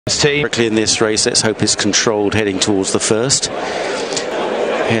Quickly in this race, let's hope it's controlled heading towards the first.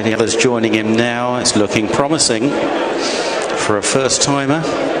 And the others joining him now. It's looking promising for a first timer.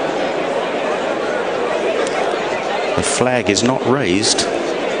 The flag is not raised.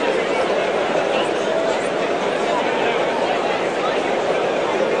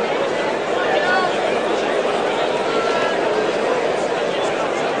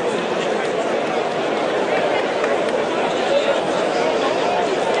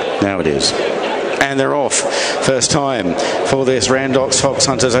 Now it is. And they're off. First time for this Randox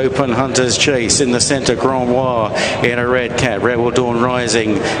Foxhunters Open Hunters Chase. In the centre, Grand Noir in a red cap. Rebel Dawn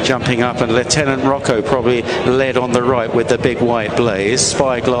Rising jumping up, and Lieutenant Rocco probably led on the right with the big white blaze.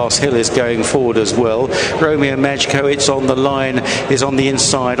 Spyglass Hill is going forward as well. Romeo Magico, it's on the line, is on the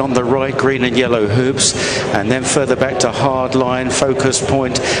inside, on the right, green and yellow hoops. And then further back to Hardline, Focus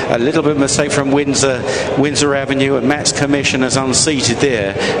Point. A little bit of mistake from Windsor Avenue, and Matt's Commission is unseated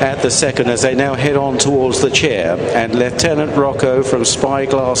there at the second as they now head on towards the chair. And Lieutenant Rocco from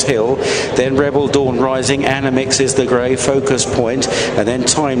Spyglass Hill, then Rebel Dawn Rising, Annamix is the grey, Focus Point, and then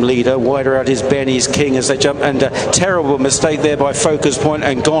Time Leader. Wider out is Benny's King as they jump, and a terrible mistake there by Focus Point,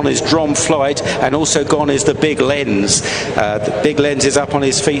 and gone is Drum Flight, and also gone is the Big Lens. The Big Lens is up on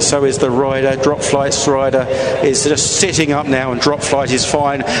his feet, so is the rider. Drop Flight's rider is just sitting up now, and Drop Flight is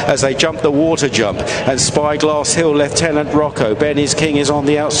fine as they jump the water jump. And Spyglass Hill, Lieutenant Rocco, Benny's King is on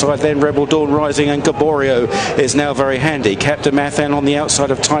the outside, then Rebel Dawn Rising, and Gaborio is now very handy. Captain Mathan on the outside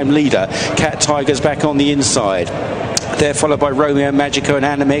of Time Leader. Cat Tiger's back on the inside. There followed by Romeo Magico and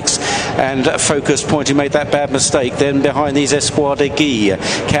Annamix and Focus Point, who made that bad mistake. Then behind these, Espoir de Guy,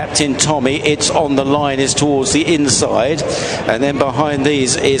 Captain Tommy, it's on the line, is towards the inside. And then behind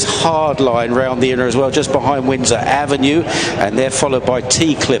these is Hardline round the inner as well, just behind Windsor Avenue. And they're followed by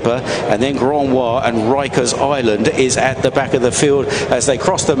T-Clipper, and then Grand Noir and Rikers Island is at the back of the field as they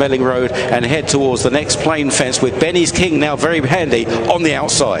cross the Melling Road and head towards the next plain fence, with Benny's King now very handy on the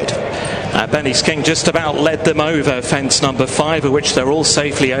outside. Benny's King just about led them over fence number 5, of which they're all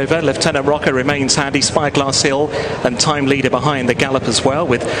safely over. Lieutenant Rocco remains handy, Spyglass Hill and Time Leader behind the gallop as well,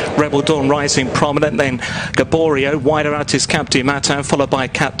 with Rebel Dawn Rising prominent. Then Gaborio, wider out is Captain Matin, followed by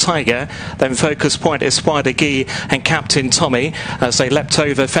Cat Tiger. Then Focus Point, Espoir de Guy and Captain Tommy as they leapt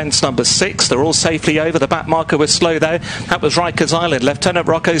over fence number 6. They're all safely over. The back marker was slow though. That was Rikers Island. Lieutenant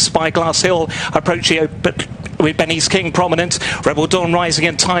Rocco, Spyglass Hill approaching with Benny's King prominent. Rebel Dawn Rising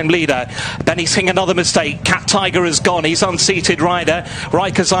and Time Leader. Benny's King, another mistake. Cat Tiger has gone. He's unseated rider.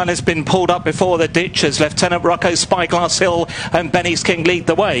 Rikers Island has been pulled up before the ditch as Lieutenant Rocco, Spyglass Hill and Benny's King lead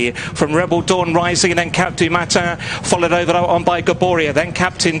the way from Rebel Dawn Rising, and then Captain Matin followed over on by Gaboria. Then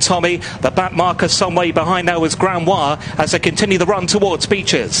Captain Tommy. The back marker some way behind now was Grand Noir as they continue the run towards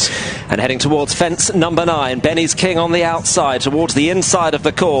Beaches. And heading towards fence number 9, Benny's King on the outside. Towards the inside of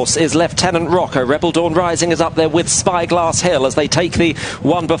the course is Lieutenant Rocco. Rebel Dawn Rising is up there with Spyglass Hill as they take the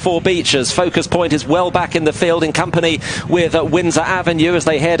one before Beaches. Focus Point is well back in the field in company with Windsor Avenue as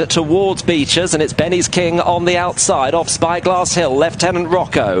they head towards Beaches, and it's Benny's King on the outside off Spyglass Hill. Lieutenant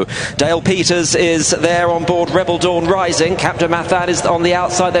Rocco. Dale Peters is there on board Rebel Dawn Rising. Captain Mathan is on the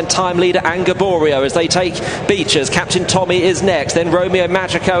outside, then Time Leader and Gaborio as they take Beaches. Captain Tommy is next, then Romeo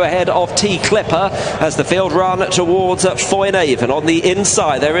Magico ahead of T-Clipper as the field run towards Foynaven. On the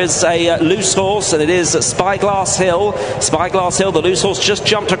inside there is a loose horse, and it is Spyglass Hill. Spyglass Hill, the loose horse, just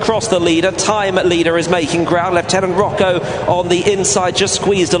jumped across the leader. Time Leader is making ground. Lieutenant Rocco on the inside, just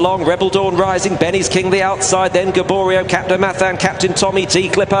squeezed along. Rebel Dawn Rising, Benny's King the outside, then Gaborio, Captain Mathan, Captain Tommy,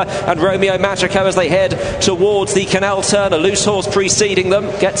 T-Clipper and Romeo Magico as they head towards the canal turn. A loose horse preceding them,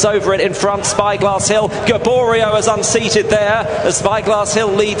 gets over it in front. Spyglass Hill. Gaborio is unseated there as Spyglass Hill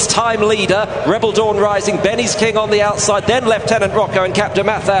leads Time Leader. Rebel Dawn Rising, Benny's King on the outside, then Lieutenant Rocco and Captain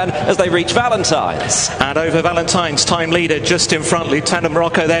Mathan as they reach Valentine's. And over Valentine's, Time Leader just in front. Lieutenant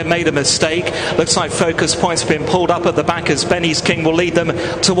Rocco there made a mistake. Looks like Focus Point's been pulled up at the back as Benny's King will lead them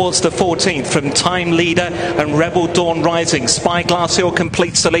towards the 14th from Time Leader and Rebel Dawn Rising. Spyglass Hill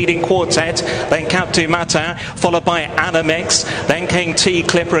completes the leading quartet, then Captain Matin followed by Annamix, then came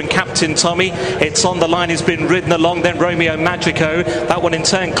T-Clipper and Captain Tommy. It's on the line, has been ridden along, then Romeo Magico. That one in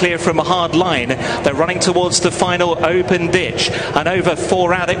turn clear from a hard line. They're running towards the final open ditch, and over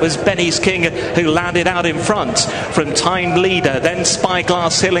 4 out it was Benny's King who landed out in front from Time Leader, then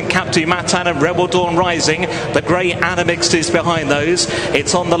Spyglass Hill and Captain Matan and Rebel Dawn Rising. The grey Annamix is behind those.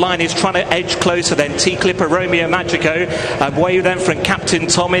 It's on the line, he's trying to edge closer, then T-Clipper Romeo Magico away then from Captain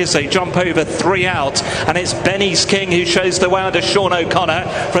Tommy as they jump over 3 out, and it's Benny's King who shows the way under Sean O'Connor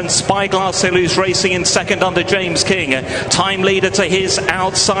from Spyglass Hill, who's racing in second under James King. Time Leader to his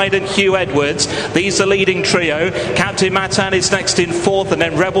outside and Hugh Edwards. These are leading trio. Captain Matan is next in fourth, and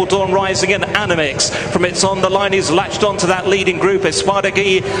then Rebel Dawn Rising and Annamix from It's on the Line is latched onto that leading group.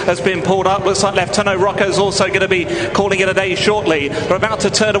 Espadagui has been pulled up. Looks like Lieutenant Rocco's also going to be calling it a day shortly. We're about to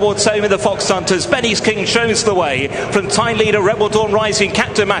turn towards home in the Foxhunters. Benny's King shows the way from Time Leader, Rebel Dawn Rising,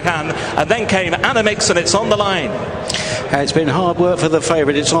 Captain Matan, and then came Annamix and It's on the Line. It's been hard work for the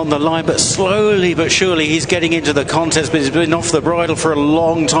favourite. It's on the line, but slowly but surely he's getting into the contest, but he's been off the bridle for a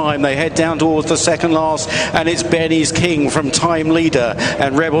long time. They head down towards the second last, and it's Benny's King from Time Leader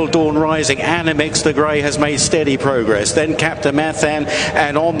and Rebel Dawn Rising. Annamix the Grey has made steady progress. Then Captain Mathan,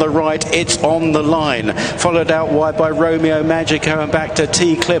 and on the right, It's on the Line. Followed out wide by Romeo Magico and back to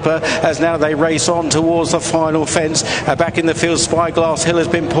T-Clipper as now they race on towards the final fence. Back in the field, Spyglass Hill has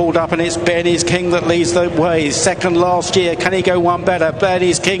been pulled up, and it's Benny's King that leads the way. Second last year, can he go one better?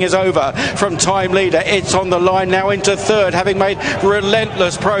 Benny's King is over from Time Leader. It's on the line now into third, having made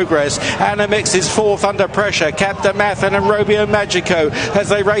relentless progress. Annamix is fourth under pressure. Captain Mathan and Romeo Magico as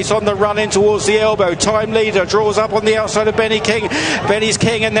they race on the run in towards the elbow. Time Leader draws up on the outside of Benny's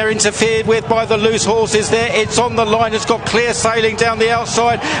King, and they're interfered with by the loose horses there. It's on the line. It's got clear sailing down the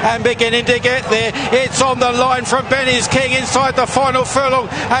outside and beginning to get there. It's on the line from Benny's King inside the final furlong,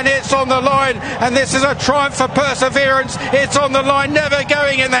 and it's on the line, and this is a triumph for perseverance. It's on the line, never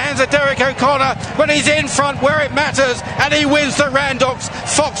going in the hands of Derek O'Connor, but he's in front where it matters, and he wins the Randox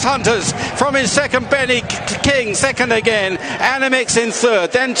Foxhunters from his second. Benny King second again, Annamix in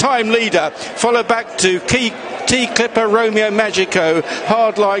third, then Time Leader, followed back to T-Clipper Romeo Magico,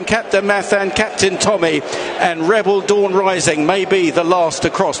 Hardline Captain Mathan, Captain Tommy, and Rebel Dawn Rising may be the last to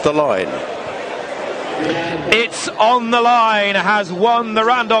cross the line. It's on the Line has won the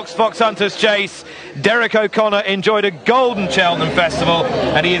Randox Foxhunters chase. Derek O'Connor enjoyed a golden Cheltenham Festival,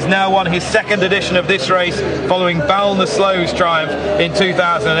 and he has now won his second edition of this race following Balnaslow's triumph in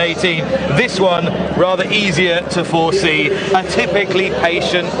 2018. This one rather easier to foresee. A typically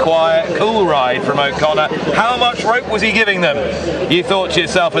patient, quiet, cool ride from O'Connor. How much rope was he giving them? You thought to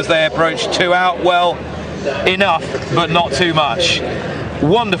yourself as they approached 2 out, well, enough, but not too much.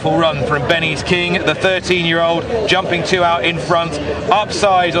 Wonderful run from Benny's King, the 13-year-old, jumping 2 out in front.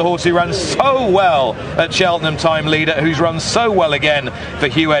 Upside a horse who ran so well at Cheltenham, Time Leader, who's run so well again for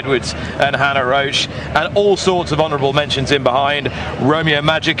Hugh Edwards and Hannah Roach. And all sorts of honourable mentions in behind. Romeo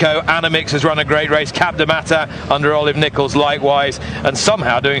Magico, Annamix has run a great race. Captain Mata under Olive Nichols likewise. And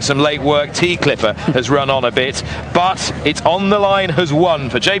somehow doing some late work, T-Clipper has run on a bit. But It's on the Line has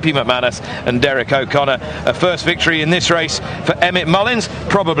won for JP McManus and Derek O'Connor. A first victory in this race for Emmett Mullins.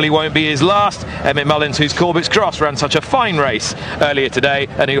 Probably won't be his last. Emmett Mullins, whose Corbett's Cross ran such a fine race earlier today,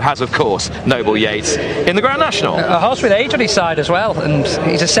 and who has, of course, Noble Yates in the Grand National. A horse with age on his side as well, and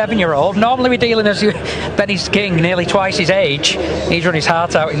he's a 7-year-old. Normally we're dealing as Benny's King, nearly twice his age. He's run his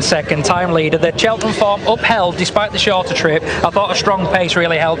heart out in second. Time Leader. The Cheltenham form upheld despite the shorter trip. I thought a strong pace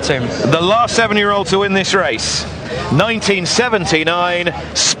really helped him. The last 7-year-old to win this race, 1979,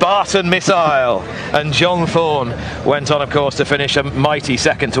 Spartan Missile, and John Thorne went on, of course, to finish a mighty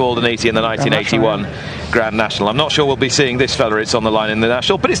second to Aldeniti in the 1981 Grand National. I'm not sure we'll be seeing this fella. It's on the line in the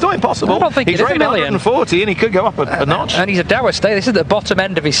National, but it's not impossible. I don't think he's it is rated 140 and he could go up a notch. And he's a dour stay. This is the bottom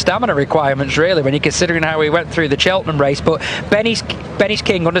end of his stamina requirements, really, when you're considering how he went through the Cheltenham race. But Benny's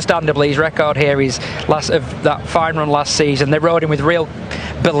King, understandably, his record here is of that fine run last season. They rode him with real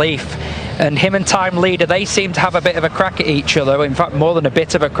belief. And him and Time Leader, they seem to have a bit of a crack at each other. In fact, more than a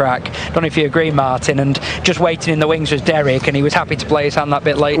bit of a crack. Don't know if you agree, Martin. And just waiting in the wings was Derek, and he was happy to play his hand that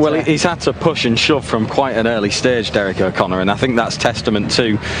bit later. Well, he's had to push and shove from quite an early stage, Derek O'Connor, and I think that's testament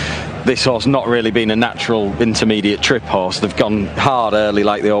to this horse not really being a natural intermediate trip horse. They've gone hard early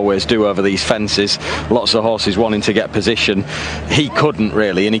like they always do over these fences. Lots of horses wanting to get position. He couldn't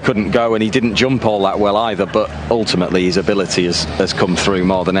really, and he couldn't go, and he didn't jump all that well either, but ultimately his ability has come through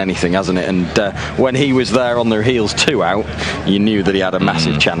more than anything, hasn't it? And when he was there on their heels 2 out, you knew that he had a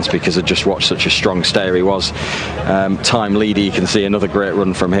massive chance because of just what such a strong stayer he was. Time Leader, you can see another great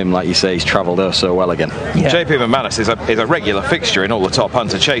run from him. Like you say, he's travelled so well again. Yeah. JP McManus is a regular fixture in all the top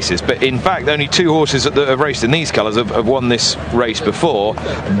hunter chases, but in fact only 2 horses that have raced in these colours have won this race before,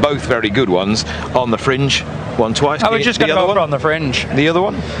 both very good ones. On the Fringe, won twice. I was just going to go over on the Fringe. The other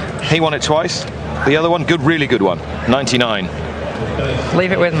one, he won it twice. The other one, really good one, 99.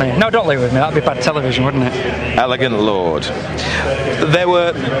 Leave it with me. No, don't leave it with me. That'd be bad television, wouldn't it? Elegant Lord. There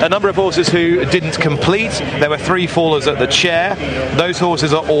were a number of horses who didn't complete. There were 3 fallers at the chair. Those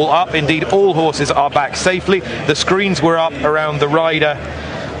horses are all up. Indeed, all horses are back safely. The screens were up around the rider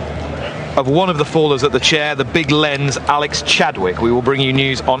of one of the fallers at the chair, the big lens, Alex Chadwick. We will bring you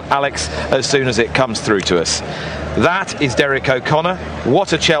news on Alex as soon as it comes through to us. That is Derek O'Connor.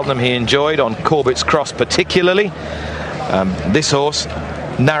 What a Cheltenham he enjoyed on Corbett's Cross particularly. This horse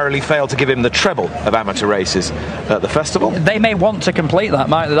narrowly failed to give him the treble of amateur races at the festival. They may want to complete that.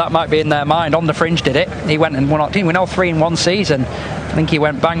 That might be in their mind. On the Fringe did it. He went and won. We know 3 in one season. I think he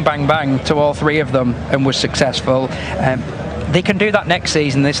went bang, bang, bang to all 3 of them and was successful. They can do that next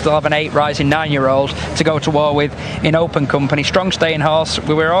season. They still have an 8 rising 9-year-old to go to war with in open company. Strong staying horse.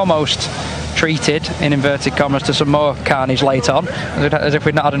 We were almost treated, in inverted commas, to some more carnage late on, as if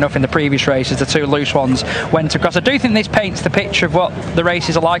we'd not had enough in the previous races. The 2 loose ones went across. I do think this paints the picture of what the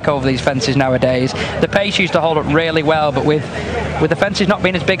races are like over these fences nowadays. The pace used to hold up really well, but with the fences not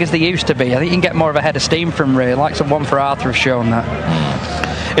being as big as they used to be, I think you can get more of a head of steam from rear. Like some One for Arthur have shown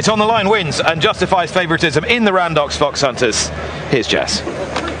that. It's On the Line wins and justifies favouritism in the Randox Foxhunters. Here's Jess.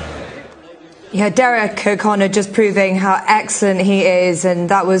 Yeah, Derek O'Connor just proving how excellent he is, and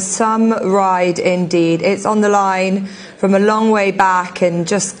that was some ride indeed. It's On the Line from a long way back and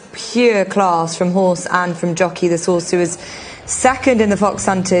just pure class from horse and from jockey. This horse who was second in the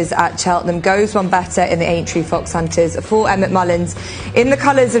Foxhunters at Cheltenham goes one better in the Aintree Foxhunters for Emmett Mullins in the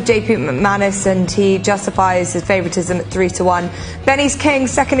colours of JP McManus, and he justifies his favouritism at 3-1. Benny's King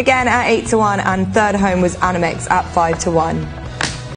second again at 8-1, and third home was Annamix at 5-1.